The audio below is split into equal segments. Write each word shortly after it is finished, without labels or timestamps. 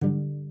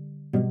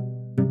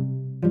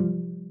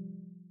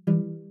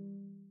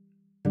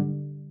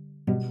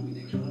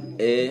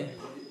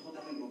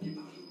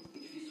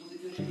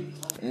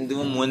ndị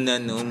ụmụnne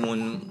na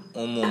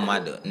ụmụ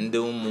mmadụ, ndị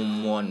ụmụ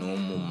mmụọ na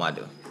ụmụ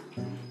mmadụ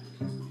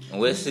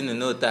wee sị na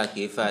n'otu a ka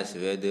ife a si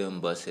wee dị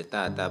mbọsị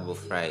tata bụ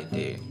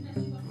Fraịde,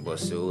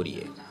 mbọsị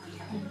Orie.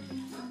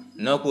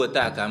 N'okwu otu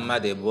a ka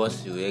mmadụ abụọ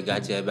si wee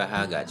gacha ebe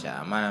ha gacha,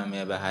 amara m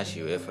ebe ha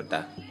si wee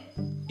fụta.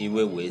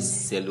 Iwe wee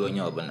selu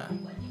onye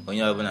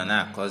ọbụla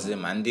na-akọzi,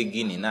 ma ndị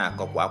Gini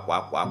na-akọ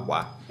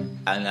kwa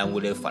anya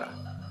wure fara,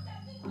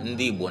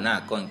 ndị Igbo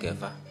na-akọ nke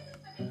fa.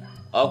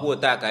 Ọkwa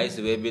otu a ka anyị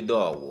si wee bido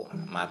ọgwụ,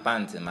 ma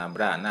pantị ma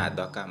bra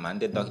na-adọka, ma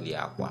ndị dọkịta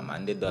akwa ma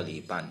ndị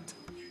dọli pantị.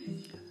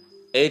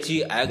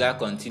 Echi anyị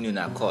ga-akọntinu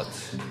na kọt.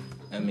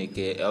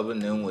 Emeke ọ bụ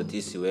na enweta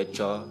isi wee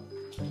chọọ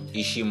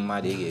isi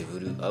mmadụ ị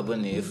ga-evuru, ọ bụ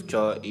na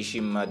ịchọọ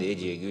isi mmadụ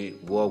eji ego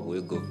gwụọ ọgwụ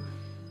ego,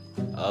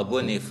 ọ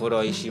bụ na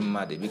ịfụrọ isi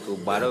mmadụ, biko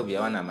gbara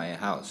obiawa na my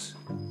house,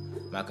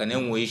 maka na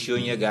enwe isi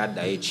onye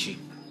ga-ada echi.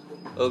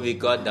 Obi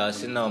ka ọ daa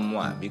si na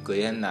ọmụa, biko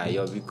ihe nna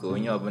ya, biko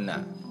onye ọbụla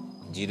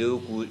jiri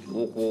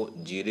ụkwụ,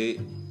 jiri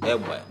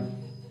egbe,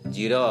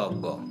 jiri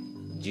ọgọ,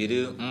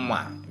 jiri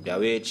mma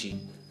bịawa echi,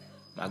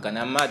 maka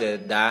na mmadụ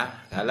daa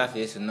ka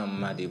alafe esi na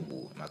mmadụ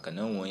gbuo, maka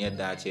na onwe onye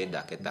dacha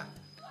ịda kịta,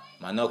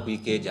 mana ọkwa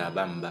ike eji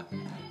aba mba.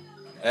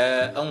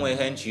 Onwe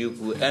ihe nchi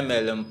ukwu,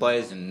 emere m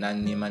poison na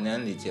nri, mana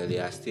m litere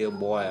ya site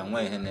gbọọ ya,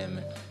 nwe ihe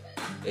na-eme.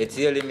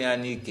 Etinyere m ya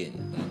n'ike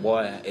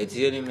mgbọọ ya,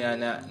 etinyere m ya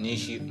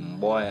n'isi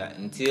mgbọọ ya,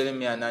 ntinyere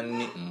m ya na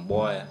nri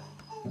mgbọọ ya.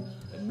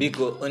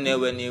 Biko unu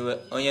ewe n'iwe,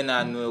 onye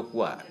na-anụ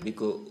okwu a,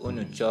 biko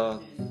unu chọọ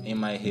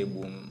ịma ihe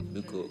gbu m,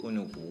 biko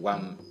unu gwa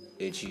m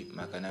echi,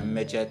 maka na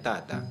mmeche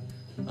tata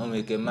o nwere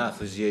ike ma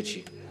afụzi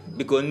echi.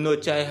 Biko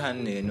nnocha ihe a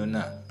na-enu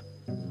na,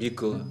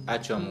 biko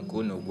achọrọ m ka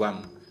unu gwa m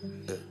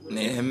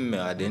na ihe m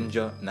mere dị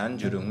njọ, na m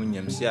jụrụ nwunye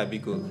m si ya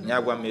biko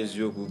nya gwa m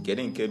eziokwu,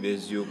 kedu nke bụ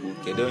eziokwu,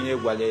 kedu onye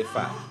gwara ife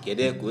a,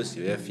 kedu ka o si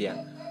wee fịa.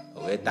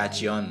 O wee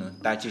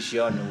tachishi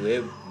ọnụ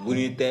wee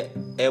bulite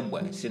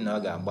egbe si na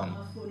ọ ga-agba m.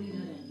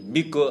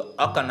 Biko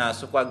ọ ka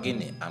na-asụkwa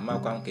Gini,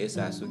 amakwa m ka esi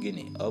asụ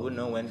Gini. Ọ bụ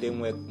na onwe ndị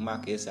nwe ma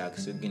ka esi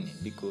asụ Gini,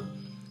 biko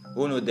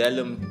unu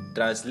deelu m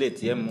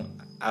translate ye m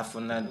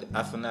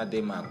afụna dị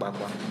m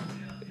akpakwa.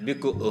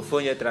 Biko ofu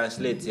onye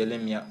translate ele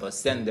m ya, o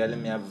sendele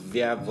m ya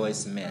via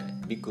voicemail,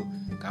 biko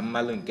ka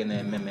mmalụ nke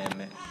na-eme m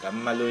eme, ka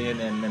mmalụ onye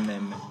na-eme m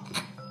eme.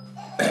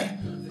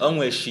 O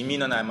nwere shimi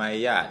nọ na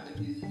my yard,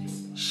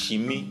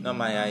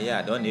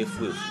 ọ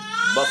na-efu efu,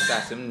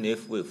 boxers m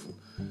na-efu efu.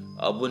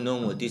 Ọ bụ na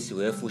onwe isi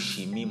wee fụ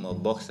shimi ma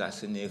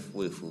boxers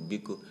na-efu efu,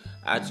 biko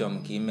achọrọ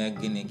m ka ime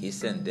Gini ka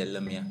isendele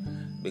m ya,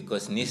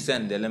 because na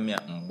isendele m ya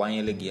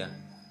mgbanyere gị ya.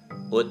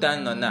 Ota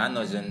nọ na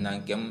anọzi na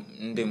nke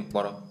ndị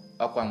mkpọrọ,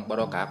 ọkwa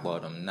mkpọrọ ka a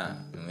kpọrọ m na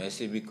wee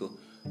sị biko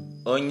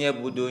onye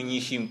budo onye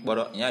isi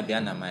mkpọrọ ya bịa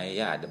na my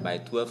yard by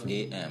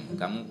 12 AM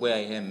ka m gwa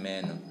ya ihe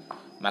mmenụ,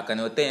 maka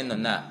na otenye nọ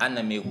na ana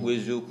m ekwu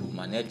eziokwu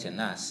ma na-eche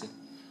na-asị.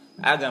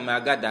 Aga m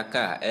aga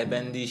Dakar ebe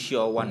ndị isi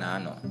ọwa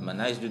na-anọ,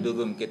 mana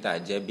izudogo m kịta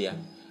jebịa,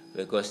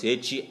 because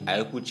echi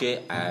anyị kwuche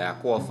anyị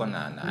akụ ọfọ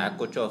na ana, anyị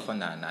kụcha ọfọ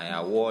na ana, anyị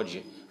awụọ ọjị,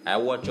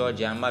 anyị wọcha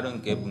ọjị amarụ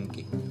nke bụ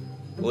nke.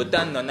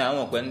 Ota nọ na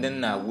nwekwe ndị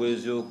nna agwa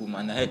eziokwu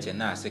mana ha eche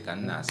na-asị ka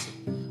nna asị.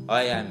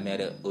 Ọ ya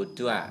mere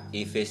otu a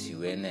ife si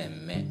wee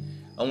na-eme.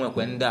 O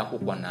nwekwe ndị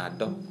akwụkwọ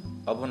na-adọ,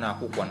 ọ bụ na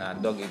akwụkwọ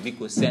na-adọ gị,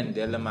 biko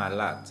sendele m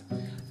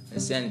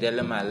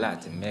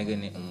alert mee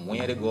gịnị,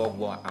 nwụnyere gị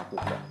ọgwụ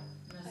akwụkwọ.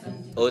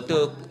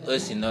 Otu o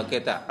si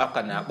n'ọkịta ọ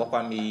ka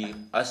na-akpọkwa m iyi,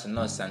 ọ si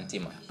nọ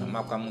Santima,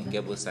 amakwa m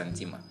nke bụ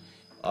Santima.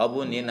 Ọ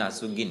bụ na ị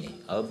na-asụ Gini,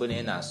 ọ bụ na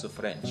ị na-asụ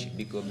French,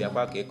 biko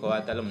bịakwa ka ị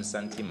kọwatara m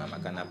Santima,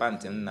 maka na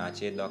pantị m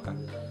na-achọ ịdọka.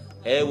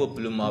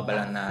 Ewepụrụ m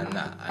ọbara na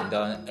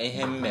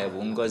ihe mme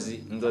bụ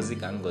ngozi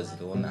ka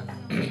ngoziri ụna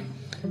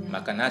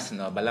maka na asị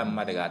na ọbara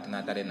mmadụ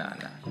ga-atụnatarị na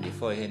ana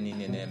bifo ihe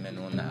niile na-eme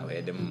n'ụna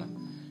wee dị mma.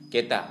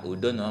 Kịta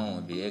udo na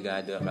ọṅụ bụ ihe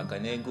ga-adị, maka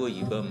na ego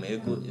oyibo ma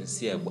ego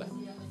nsị egbe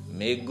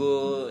ma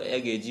ego a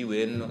ga-eji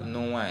wee nụ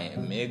nwaanyị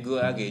ma ego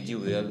a ga-eji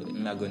wee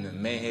magonu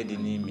mee ihe dị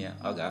n'ime ya,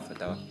 ọ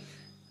ga-afụtawa.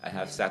 I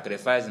have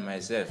sacrificed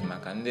myself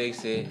maka ndị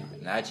ise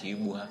na-achị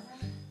igbu ha.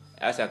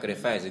 I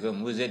sacrifice go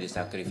m uze the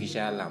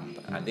sacrificial lamb,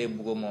 ada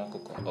egbugo m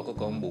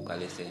ọkụkọ m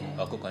gbukalịsị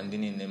ọkụkọ ndị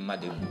niile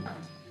mmadụ egbu.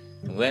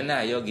 Wee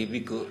na-ayọ gị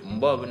biko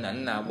mgbe ọbụla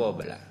nna agba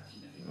ọbara,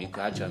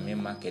 biko achọrọ m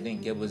ịma kedu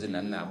nke bụzi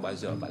na nna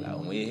agbazi ọbara,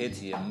 onwe ihe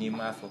tinye m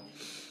n'ime afọ,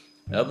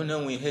 ọ bụ na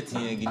onwe ihe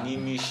tinye gị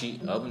n'ime isi,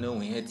 ọ bụ na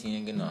onwe ihe tinye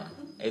gị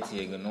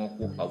etinye gị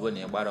n'ụkwụ, ọ bụ na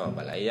ị gbara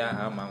ọbara ya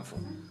aha ama mfụ.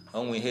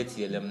 Onwe ihe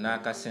tinyere m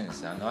n'aka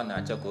sensị na ọ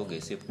na-achọ ka ọ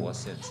ga-esi pụọ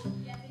sensị.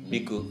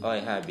 Biko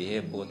ọha bụ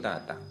ihe bụ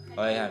tata,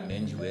 ọha mee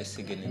nji wee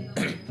sị gịnị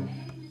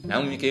na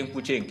nwere ike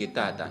mkpuche nke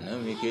tata, na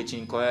nwere ike echi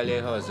nkọgharị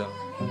ihe ọzọ.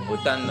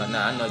 Ụta nọ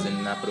na anọzi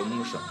na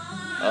promotion.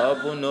 Ọ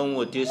bụ na onwe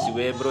otu esi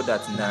wee bụrụ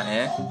dat na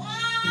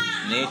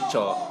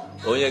ịchọ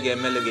onye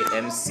ga-emele gị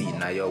MC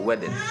na your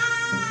wedding,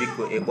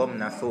 biko ịkpọ m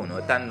na fon.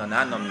 Ụta nọ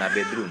na anọ m na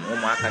bedroom,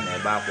 ụmụaka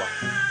na-ebe akwa,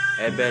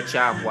 ebe chi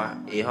akwa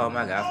ihe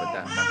ọma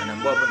ga-afụta, maka na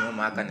mgbe ọbụla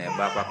ụmụaka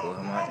na-ebe akwa ka ihe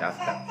ọma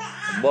ga-afụta.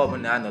 Mgbe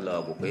ọbụla anụla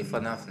ọgwụ ka ife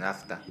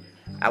na-afụta.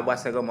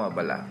 Agbasago m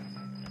ọbala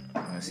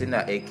si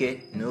na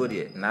Eke na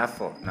Orie na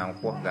Afọ na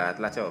Nkwọ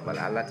ga-alacha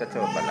ọbala, alachacha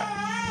ọbala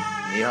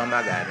na ihe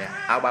ọma ga-abịa.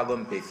 Agbago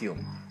m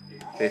perfume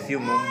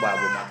m gba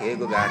bụ maka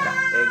ego ga-ada,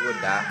 ego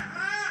daa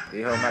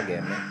ihe ọma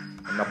ga-eme.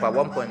 Makwa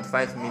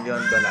 $1.5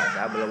 million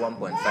abụrụ 1.5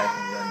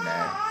 million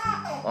naira.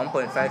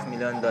 $1.5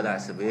 million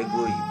bụ ego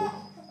oyibo.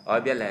 Ọ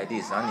bịa like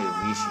this, ọ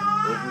na-evu isi,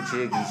 o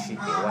vuchie gị isi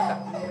ịghọta.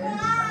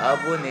 Ọ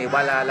bụrụ na ị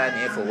gbalala na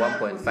ịfụ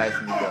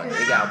 1.5 million,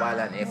 ị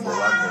ga-agbala na ịfụ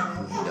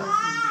 1.2 million.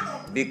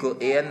 Biko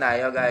ihe nna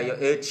ya ga-ayọ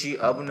echi,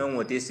 ọ bụ na o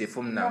nweta isi fụ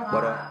m na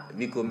mkpọrọ,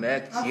 biko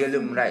mee chielu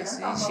m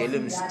rice, chielu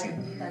m stew,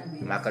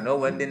 maka na o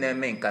nwere ndị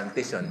na-eme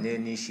incantation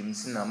n'elu isi m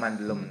si na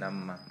ọmandịlụ m na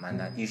mma,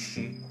 mana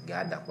isi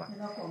ga-adakwa.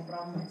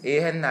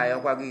 Ihe nna ya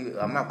gwa gị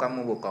ọmakwa m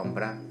bụ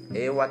kọmpra,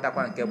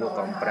 ịwatakwa nke bụ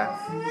kọmpra,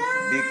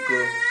 biko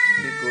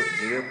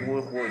jiri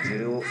kwụ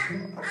jiri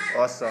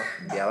ọsọ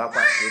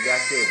bịawakwa ịga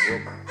sevu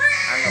okwu.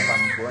 Anọkwa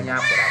m ka onye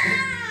akpụrụ akpụ,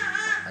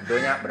 and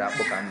onye akpụrụ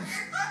akpụ ka m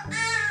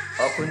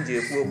ọkụ m ji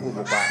ekwu okwu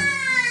bụkwa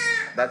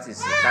that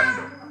is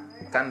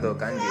candle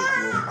ka m ji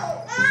ekwu okwu.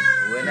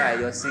 Wee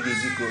na-ayọ si gị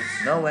biko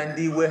na onwe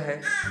ndị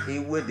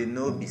iwe dị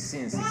n'obi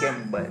since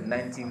kemgbe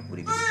 19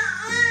 kwurigoro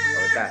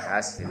ọta ka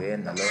ha si wee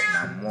nọrọ na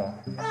mmụọ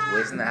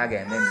wee sị na ha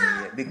ga-eme m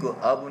ihe. Biko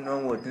ọ bụ na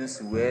onwe otu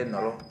nsi wee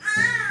nọrọ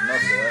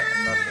nọfee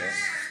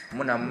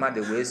mụ na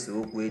mmadụ wee so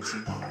okwu echi,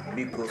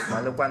 biko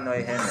malụkwa nọ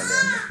ihe mere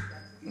eme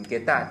nke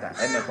tata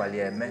emekwala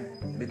ya eme.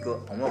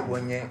 Biko onwekwa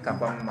onye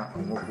kakwa mma,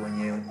 onwekwa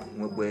onye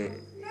nwekwe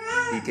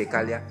ike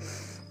karịa.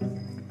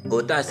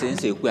 Otu a si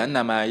ekwu ya, nna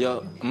m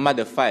ayọ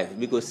mmadụ 5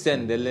 biko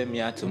sendele m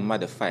ya to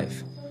mmadụ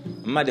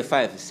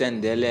 5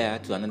 sendele ya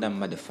to another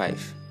mmadụ 5.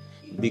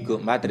 Biko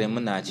batrị m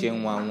na-achị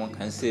nwa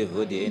ka m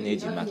save the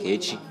energy maka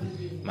echi,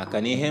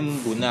 maka na ihe m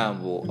bụ na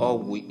bụ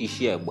ọgwụ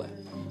isi egbe,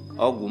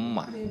 ọgwụ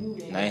mma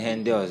na ihe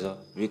ndị ọzọ.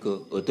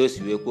 Biko otu o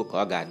si wee kwuo ka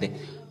ọ ga-adị.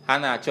 Ha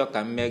na-achọ ka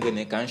m mee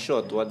gịnị ka m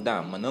short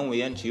down, mana o nwere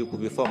ya nche ikwu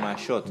before ma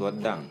short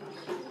down.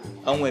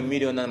 O nwere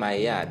million na my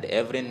yard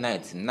every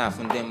night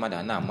na-afụ ndị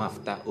mmadụ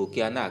na-amafụta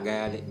oke a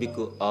na-agagharị.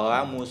 Biko ọ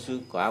amụsụ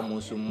ka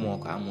amụsụ mmụọ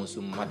ka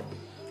amụsụ mmadụ,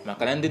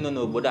 maka na ndị nọ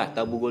n'obodo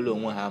atagbugolo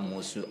onwe ha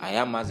amụsụ. Anyị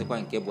amazịkwa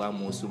nke bụ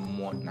amụsụ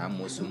mmụọ na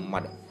amụsụ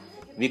mmadụ.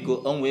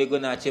 Biko o nwere ego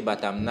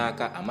na-achịbata m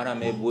n'aka, amara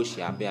m ebe o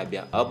si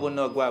abịa. Ọ bụ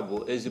na ọgwa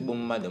bụ ezigbo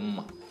mmadụ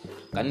mma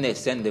ka m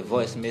na-esend the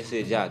voice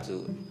message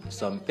to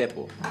some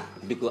people.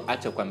 Biko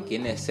achọkwa m ka ị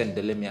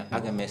na-esendele m ya.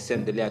 Aga m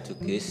esendele ya to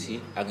ka esi,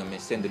 aga m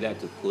esendele ya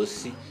to ka o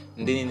si.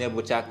 Ndị niile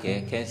bụcha ka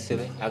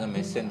ekensịrị, aga m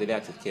esendele ya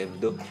to ka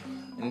ebido.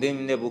 Ndị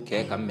niile bụ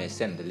ka m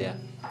esendele ya.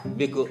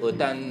 Biko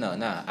ụta nọ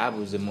na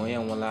abụzi m onye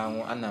nwụrụ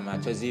anwụ, ana m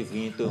achọzi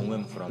ivunyite onwe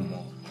m from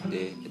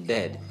the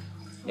dead.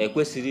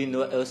 Ekwesịrị ino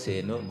ose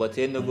eno, but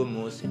enogo m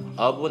ose.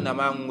 Ọ bụ na m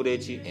anwụrụ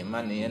echi,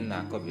 ịma na ihe m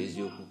na-akọ bụ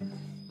eziokwu,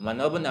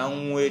 mana ọ bụ na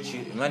nwụọ echi,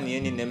 ịma na ihe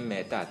niile m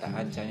mee tata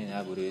ha ncha niile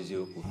abụrụ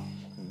eziokwu.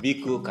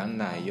 Biko ka m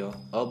na-ayọ,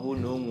 ọ bụ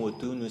na ụmụ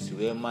otu unu si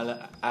wee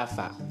mara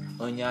afa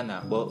onye a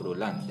na-akpọ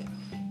Roland,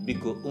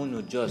 biko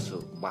unu jos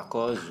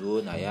gbakọ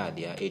zuo na ya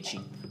dị ya echi,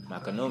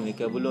 maka na o nwere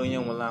ike bụrụ onye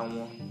nwụrụ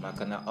anwụ,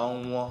 maka na ọ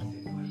nwụọ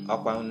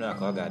ọkwa unu a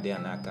ka ọ ga-adị ya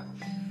n'aka.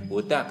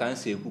 Otu a ka m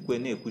si ekwukwe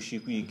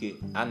na-ekwuchikwa ike,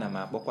 ana m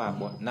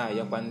akpọ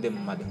na-ayọkwa ndị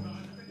mmadụ.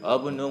 Ọ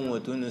bụ na ụmụ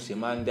otu unu si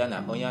mara ndị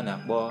onye a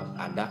na-akpọ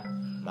Ada,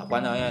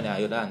 makwa na onye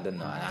na-ayọda ndị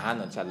nọ na ha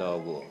nọchala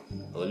ọgụ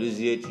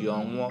oluzie echi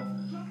ọnwụọ.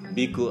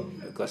 Biko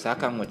because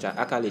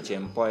aka liche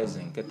m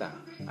poison nkịta,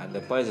 and the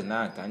poison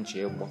ahụ ka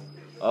nche ịgbọ.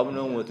 Ọ bụ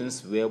na onwe otu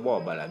nsi wee gba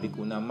ọbara,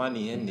 biko na mmanụ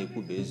ihe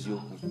na-ekwu bụ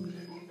eziokwu.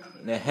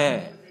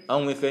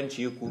 Ọnwa ife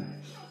nche ikwu,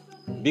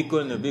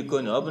 biko na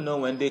ọ bụ na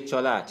onwe ndị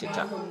chọrọ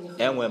achịcha,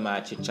 enwe m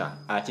achịcha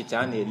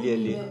a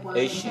na-eli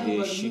eshiri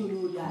eshi.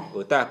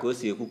 Otu a ka o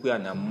si ekwukwu ya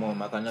na mmụọ,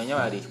 maka na onye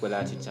nwere ikwela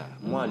achịcha,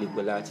 mmụọ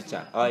likwela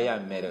achịcha. Ọ ya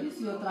mere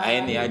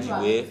anyị na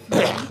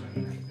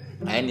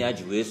ya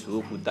ji wee so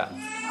okwu taa.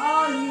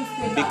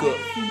 Biko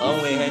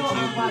onwe ihe nche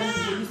ikwu,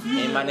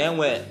 mana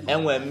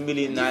enwe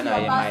mmiri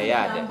na-anaghị ma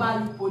ya adị,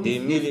 dị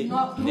mmiri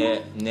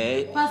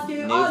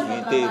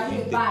na-evute.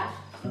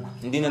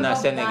 Ndị nọ na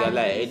Senegal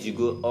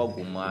ejigo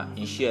ọgwụ ma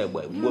nshi egbe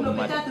gbuo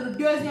mmadụ.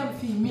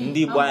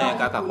 Ndị Igbo anyị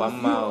ka kakwa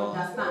mma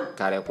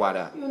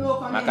karịkwara,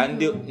 maka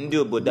ndị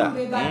obodo a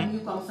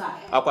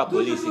ọkwa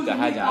polisi ka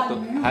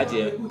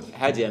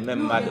ha ji eme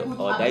mmadụ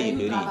ọda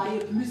iberibe.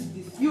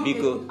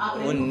 Biko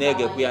unu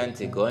na-egekwa ya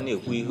ntị ka ọ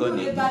na-ekwu ihe ọ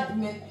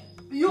na-ekwu.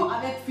 You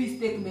avec fils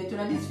statement, tu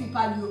as dit fils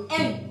pas you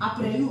aime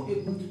après you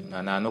écoute.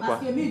 Parce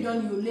que me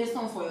donne you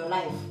lesson for your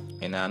life.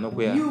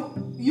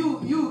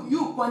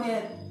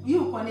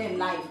 You connais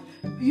life.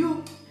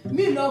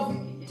 Me love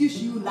teach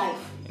you life.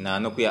 Na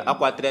anụkwa ya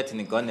akwa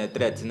threatening ka ọ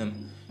na-threaten m.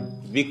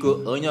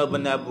 Biko onye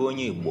ọbụla bụ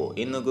onye Igbo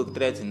ịnụgo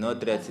threatening o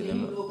threaten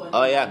m,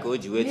 ọ ya ka o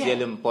ji wee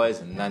tiele m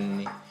poison na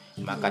nni.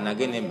 Maka na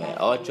gịnị mere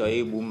ọ chọọ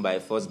igbu m by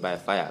force by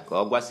fire, ka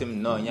ọ gwasị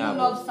m na onye bụ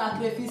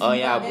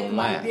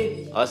nwa ya.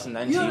 Ọ sị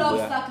na nchi Igbo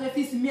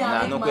ya na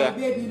anụkwa ya.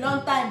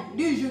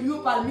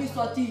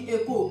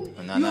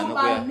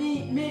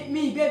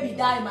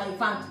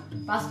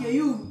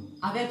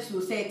 Avec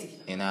société.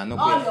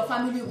 All your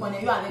family you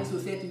connais, you avec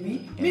société,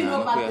 oui. Me no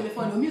parle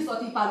téléphone, me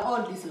sorti par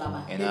all this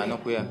là-bas.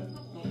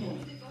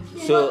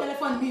 So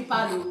téléphone me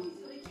parle.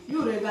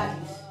 You regarde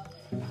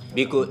this.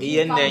 Because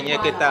ihe na-enye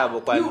kịta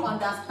bụkwa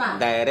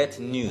direct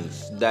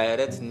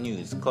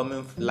news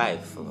coming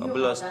live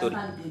ọbụla story.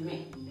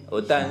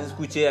 Ota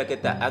nkwuche ya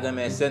kịta aga m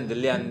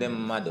esendele ya ndị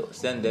mmadụ,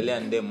 sendele ya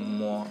ndị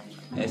mmụọ,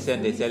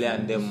 esendetele ya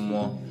ndị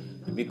mmụọ.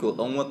 Biko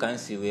onwe ka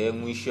nsi wee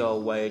nwe isi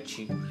ọwụwa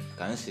echi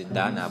ka nsi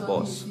daa na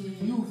bọs.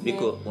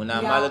 Biko unu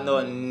amalụ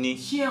na nni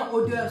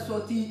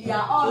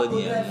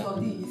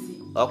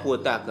ọkwa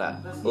ụta ka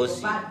o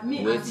si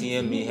wee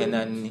tinye m ihe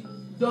na nni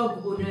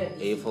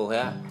efu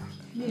ya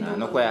na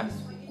anụkwa ya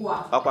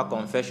ọkwa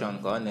confession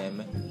ka ọ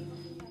na-eme.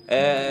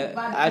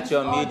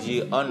 Achọrọ m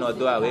iji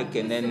ọnọdụ a wee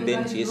kene ndị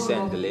nchi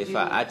isendele ife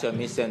a. Achọrọ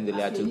m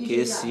isendele ya to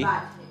Kesi,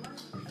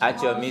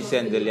 achọrọ m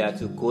isendele ya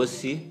to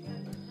Kosi,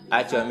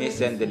 achọrọ m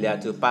isendele ya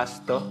to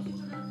Pastor,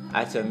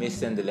 achọrọ m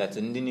isendele ya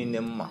to ndị niile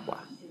mmakwa.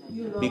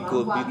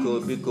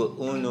 Biko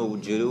unu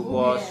jiri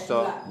ụgbọ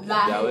ọsọ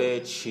bịawa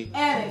echi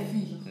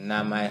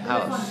na my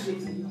house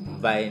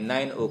by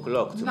 9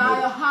 o'clock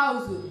tomorrow.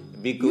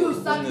 Biko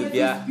unu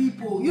bịa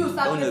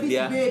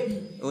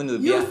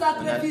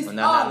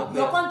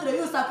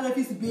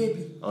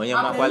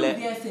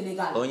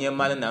onye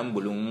mmadụ na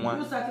mgbulu nwa,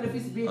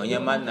 onye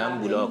mmadụ na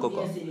mgbulu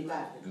ọkụkọ.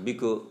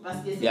 Biko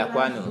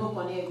bịakwanụ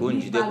ka unu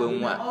jidekwe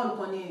nwa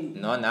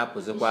na ọ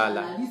na-apụzikwa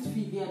ala.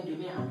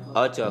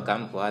 Ọ chọrọ ka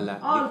m pụọ ala.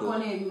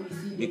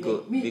 Biko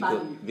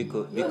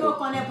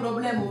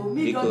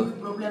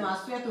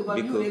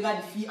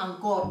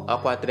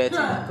ọkwa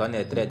threatening ka ọ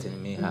na-threaten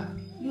me ha.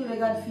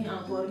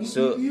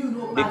 So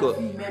biko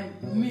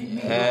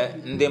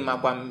ndị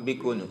makwa m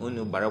biko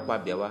unu gbarakwa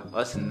bịawa.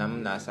 Ọ sị na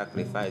m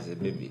na-sacrifice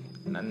baby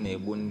na m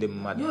na-egbu ndị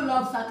mmadụ.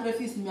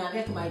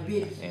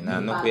 Ị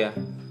na-anụkwu ya?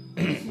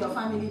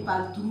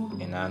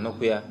 Ị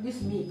na-anụkwu ya?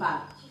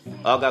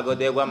 Ọ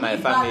gagode gwa my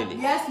family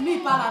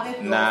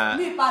na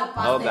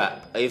ọ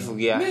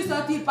ga-efugi ya.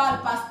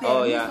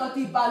 Ọ ya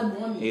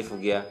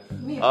efugi ya.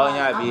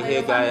 Ọnya bụ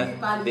ihe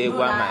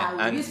ga-dịgwa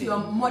my auntie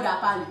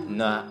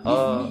na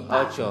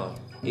ọ chọọ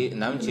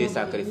na m chie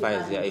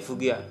sacrifice ya.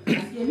 Efugi ya.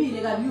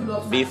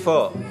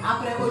 Before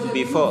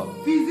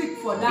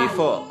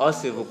ọ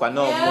sịbụkwa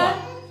n'ọmụa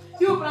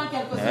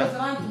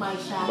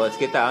but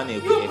kịta ọ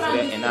na-ekwu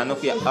efere. Ị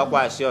na-anụkwu ya?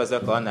 Ọkwa achị ọzọ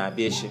ka ọ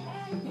na-abịa echi.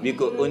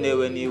 Biko unu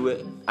ewe n'iwe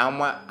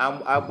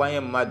agbanye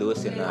mmadụ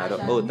ose na-arụ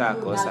ota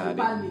ka ọ si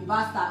adị.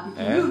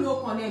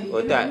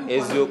 Ota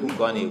eziokwu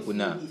ka ọ na-ekwu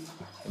na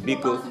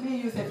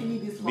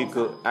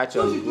biko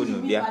achọrọ m unu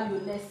bịa.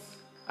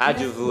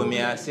 Ajụvụ m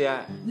ya sị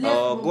ya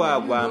ọgụ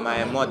agwa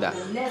my mother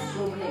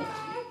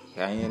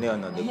ka anyị nye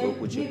ọnọdụ ka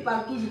okwu chi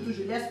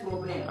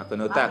maka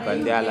na ota ka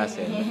ndị ala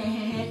si eme.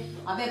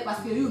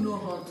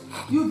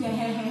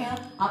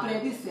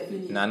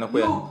 Na anụkwu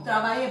ya?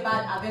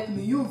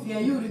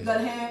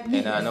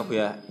 Ị na-anụkwu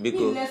ya?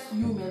 Biko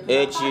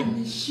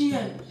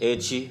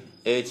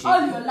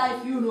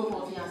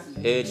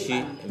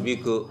echi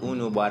biko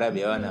unu gbara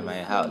bịawa na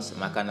my house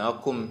maka na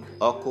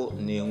ọkụ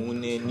na-enwu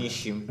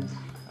n'isi m.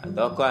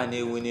 Ọkụ a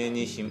na-enwu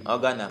n'isi m, ọ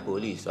ga na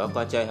polisi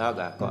ọkọcha ihe ọ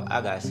ga-akọ,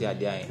 a ga-asị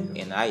adị anyị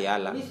ị na-ayị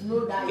ala.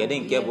 Kedu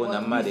nke bụ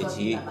na mmadụ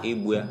chi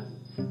igbu ya?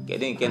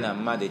 Kedu nke na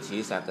mmadụ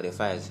chi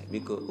sacrifice?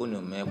 Biko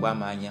unu mekwa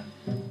m anya.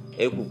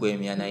 Ekwukwe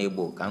m ya na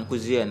Igbo ka m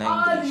kụzie ya na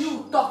English.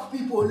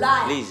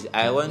 Please,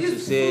 I want to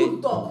say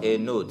a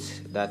note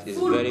that is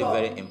very,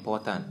 very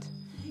important.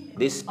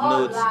 This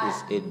note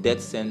is a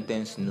death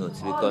sentence note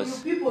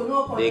because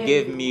they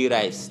gave me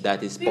rice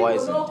that is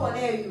poison.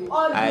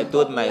 I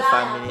told my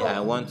family I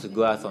want to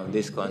go out from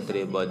this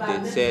country, but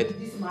they said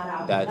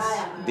that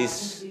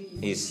this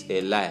is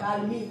a lie.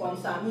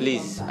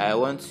 Please, I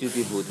want you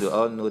people to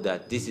all know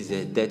that this is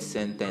a death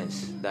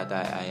sentence that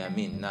I am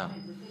in now.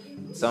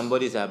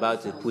 Somebody is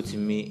about to put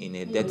me in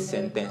a death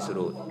sentence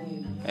road.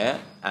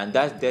 And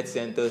that death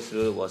sentence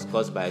road was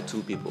caused by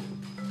 2 people.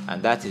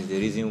 And that is the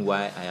reason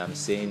why I am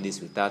saying this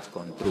without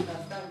control.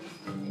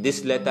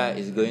 This letter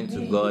is going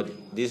to God.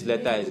 This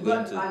letter is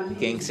going to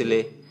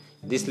Kingsley.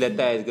 This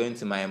letter is going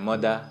to my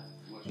mother.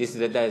 This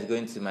letter is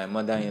going to my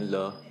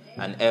mother-in-law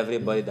and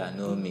everybody that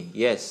know me.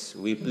 Yes,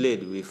 we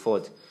played, we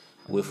fought.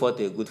 We fought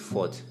a good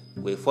fight.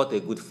 We fought a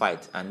good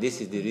fight. And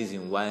this is the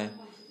reason why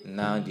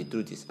now the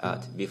truth is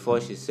out. Before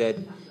she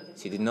said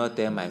she did not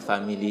tell my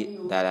family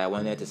that I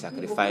wanted to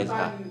sacrifice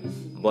her.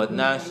 But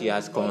now she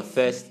has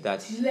confessed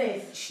that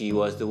she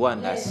was the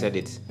one that said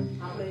it.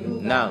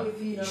 Now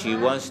she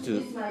wants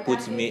to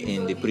put me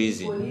in the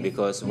prison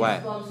because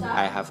why?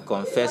 I have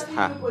confessed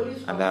her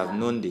and I have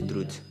known the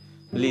truth.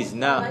 Please,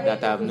 now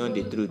that I have known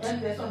the truth,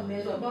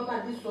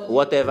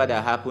 whatever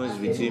that happens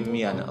between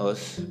me and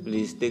us,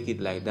 please take it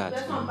like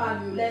that.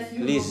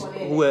 Please,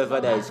 whoever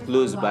that is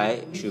close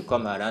by should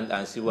come around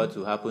and see what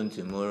will happen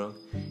tomorrow.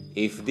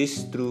 If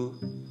this true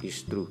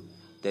is true,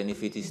 then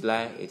if it is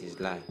lie, it is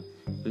lie.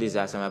 Please,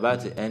 as I'm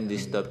about to end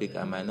this topic,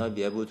 I might not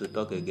be able to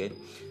talk again,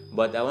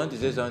 but I want to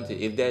say something.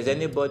 If there's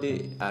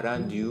anybody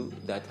around you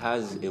that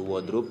has a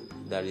wardrobe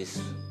that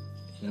is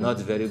not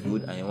very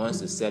good and he wants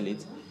to sell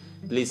it,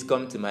 please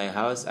come to my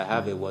house. I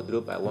have a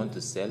wardrobe I want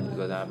to sell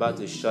because I'm about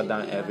to shut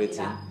down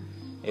everything.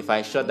 If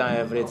I shut down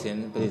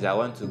everything, please, I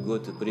want to go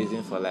to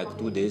prison for like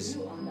 2 days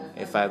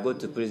If I go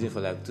to prison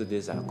for like 2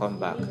 days, I'll come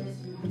back.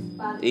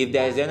 If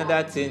there is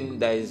another thing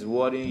that is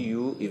worrying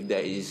you, if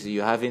there is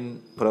you're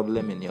having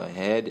problem in your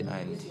head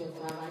and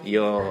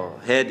your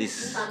head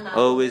is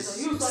always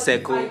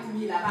circle,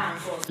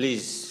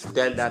 please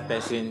tell that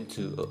person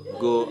to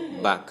go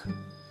back.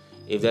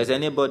 If there's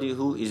anybody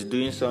who is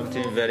doing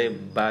something very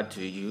bad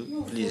to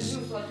you, please,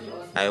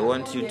 I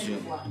want you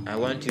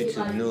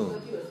to know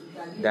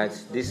that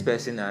this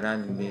person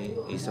around me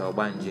is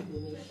Obanje,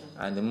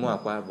 and the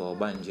Muakwa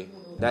Obanje.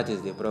 That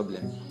is the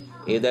problem.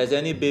 If there's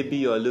any baby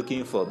you're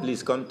looking for,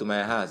 please come to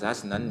my house.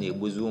 Ask Nani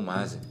Buzu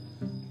Mazi.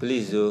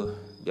 Please,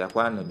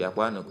 Biakwano,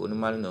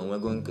 Kunumal no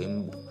Wagon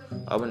Kim,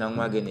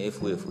 Obanamagan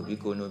Efu,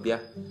 Biko Nubia,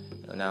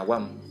 and I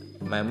want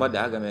my mother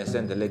Agame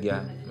send the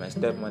legia, my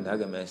stepmother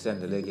Agame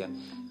send the legia,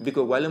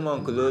 because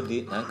Walimon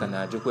Kulodi and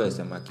Kanajuko as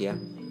a Makia.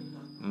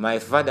 My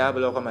father, I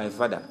block my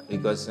father,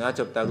 because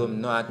Natchop Tagum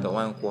no ato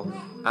 1 quo,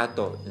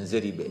 ato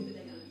Zeribe,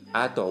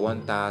 ato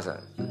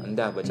 1,000, and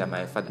that but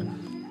my father,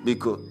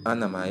 because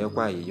Anna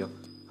Mayokwa yo.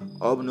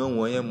 Ọ no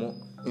nwe mu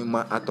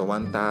ma ato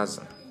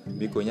 1,000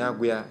 biko nya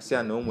gwa si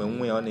na onwe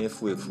nwe ọ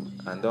na-efu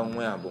and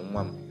onwe a bụ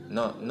nwa m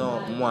no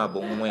mụ a bụ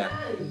nwa ya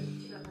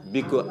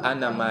biko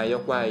ana m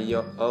ayọkwa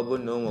ayọ ọ bụ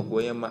na onwe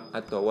onye ma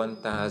ato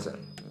 1,000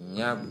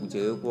 nya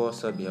jee kwa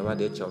ọsọ bịawa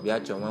dị bịa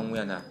chọwa nwa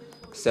ya na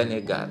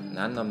Senegal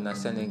na anọ m na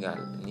Senegal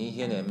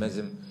n'ihe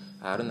na-emezi m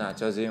arụ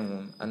na-achọzi ịnwụ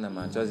ana m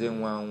achọzi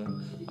ịnwụ anwụ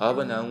ọ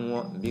bụ na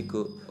nwụọ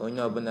biko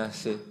onye ọbụla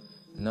si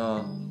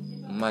no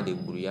mmadụ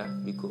gburu ya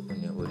biko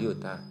onye ori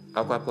ụta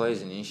akwa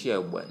poison nshi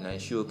egbe na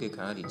nshi oke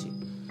ka nrichi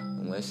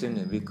nwe si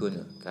no biko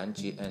no ka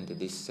nchi end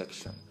this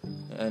section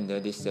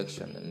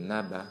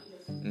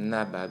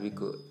nnaba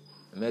biko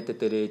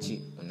metetere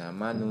echi na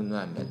manu unu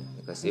amen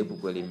because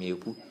ekwukwere m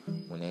ekwu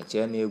unu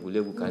eche na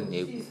egwuregwu ka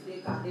na-ekwu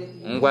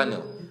ngwanụ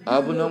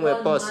ọ bụ na onwe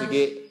pọs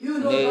gị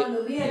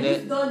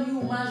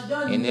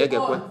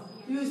na-egekwe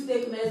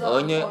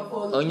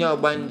onye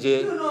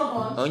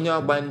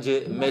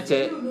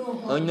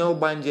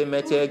ọgbanje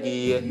mete gị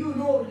ihe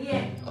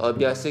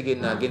ọbịa sị gị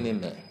na gịnị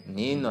mee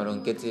na ị nọrọ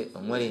nkịtị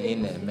onwere ihe ị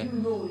na-eme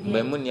mgbe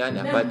mụ na ya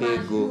na-akpata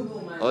ego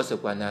ọ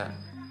sịkwa na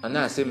ọ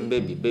na-asị m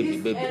bebi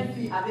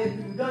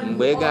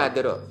mgbe ego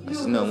adịrọ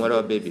asị na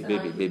onwere bebi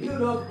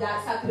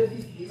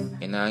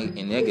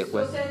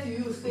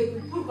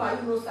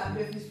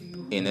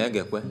ị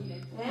na-egekwe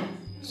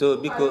so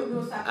biko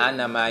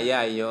ana m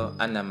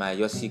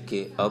ayọ sike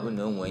ọ bụ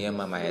na onwe ya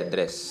ma my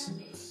address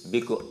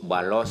biko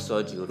gbara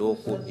ọsọ jiri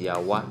ụkwụ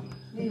bịawa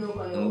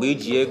mgbe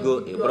iji ego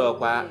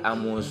eburọkwa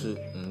amoosu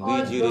mgbe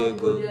ijiri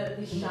ego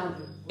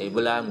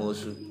ebula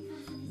amoosu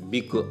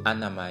biko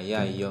ana m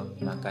ayọ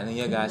maka na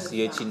ihe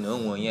ga-asị echi na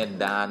onwe onye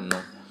daanụ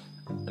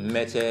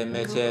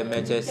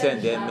meche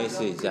send a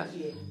message a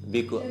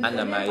biko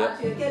ana m ayọ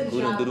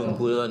unu duru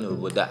mpụrụ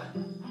n'obodo a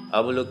ọ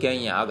bụrụ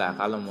Kenya ọ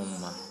ga-akalụ m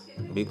mma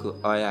biko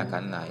ọya ka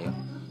nna ayọ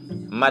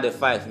mmadụ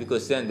 5 biko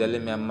sendele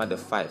m mmadụ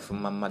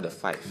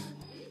 5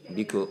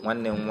 biko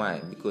nwanne m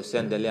nwaanyị biko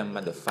sendele ya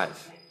mmadụ 5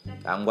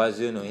 ka m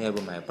gwazie unu ihe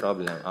bụ my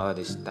problem all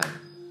this time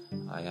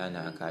ọya na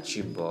aka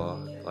chi bọọ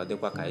ọ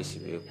dịkwa ka isi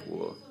wee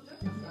kwuo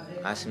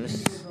asị